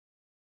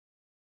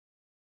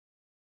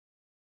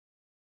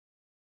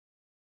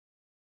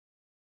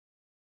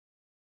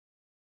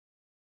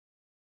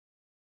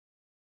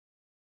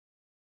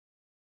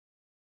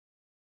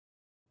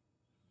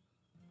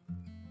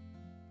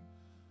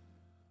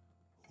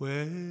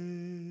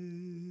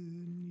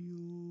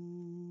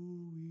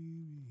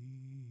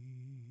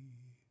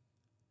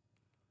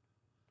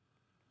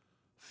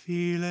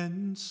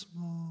feeling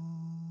small,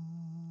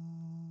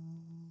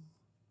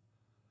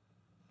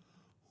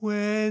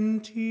 when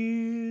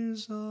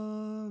tears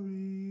are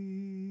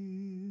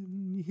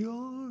in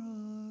your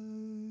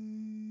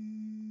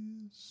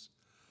eyes,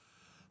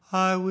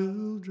 I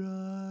will dry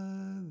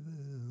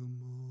them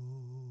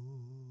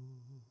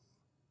all.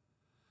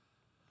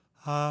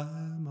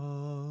 I'm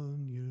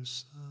on your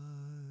side.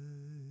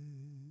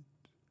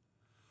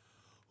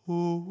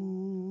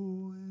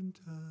 Oh, when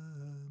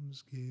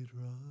times get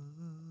rough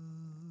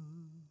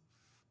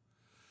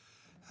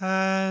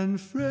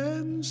and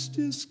friends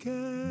just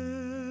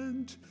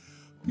can't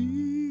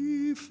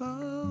be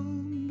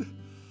found,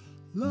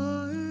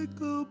 like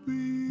a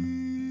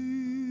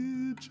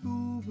bridge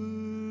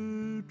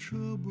over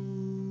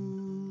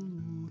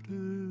troubled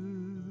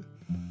water,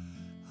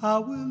 I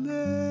will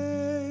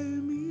lay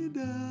me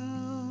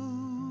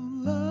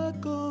down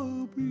like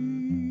a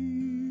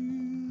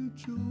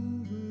bridge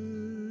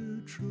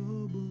over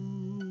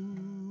troubled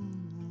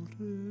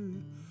water.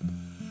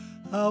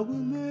 I will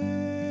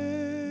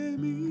lay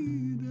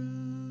me down.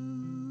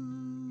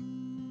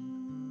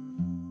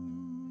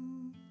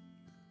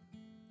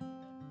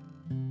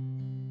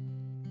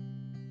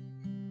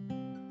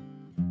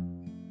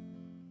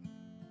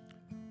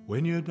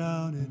 When you're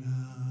down and out,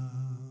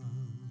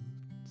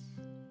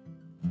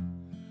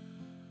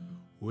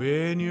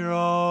 when you're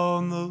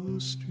on the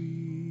street,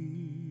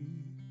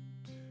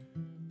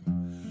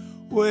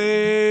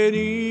 when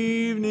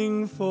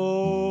evening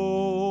falls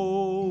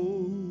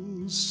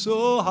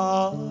so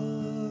hard,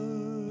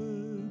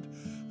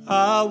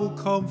 I will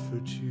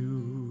comfort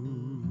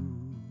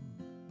you.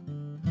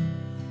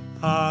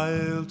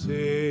 I'll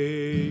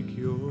take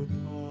your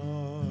part.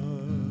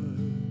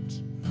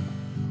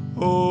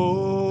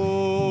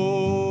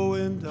 Oh,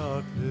 when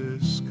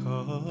darkness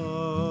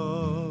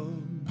comes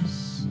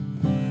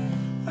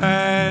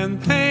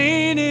and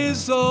pain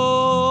is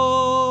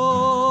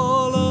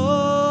all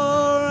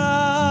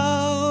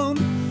around,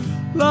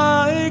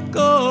 like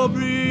a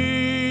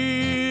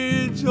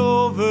bridge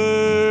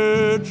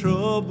over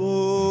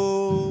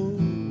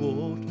troubled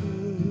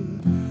water,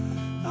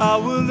 I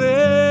will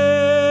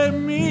lay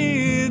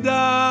me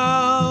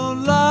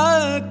down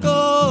like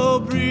a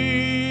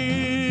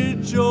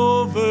bridge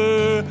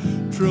over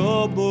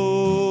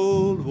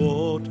troubled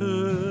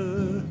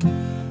water.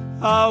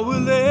 I will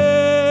lay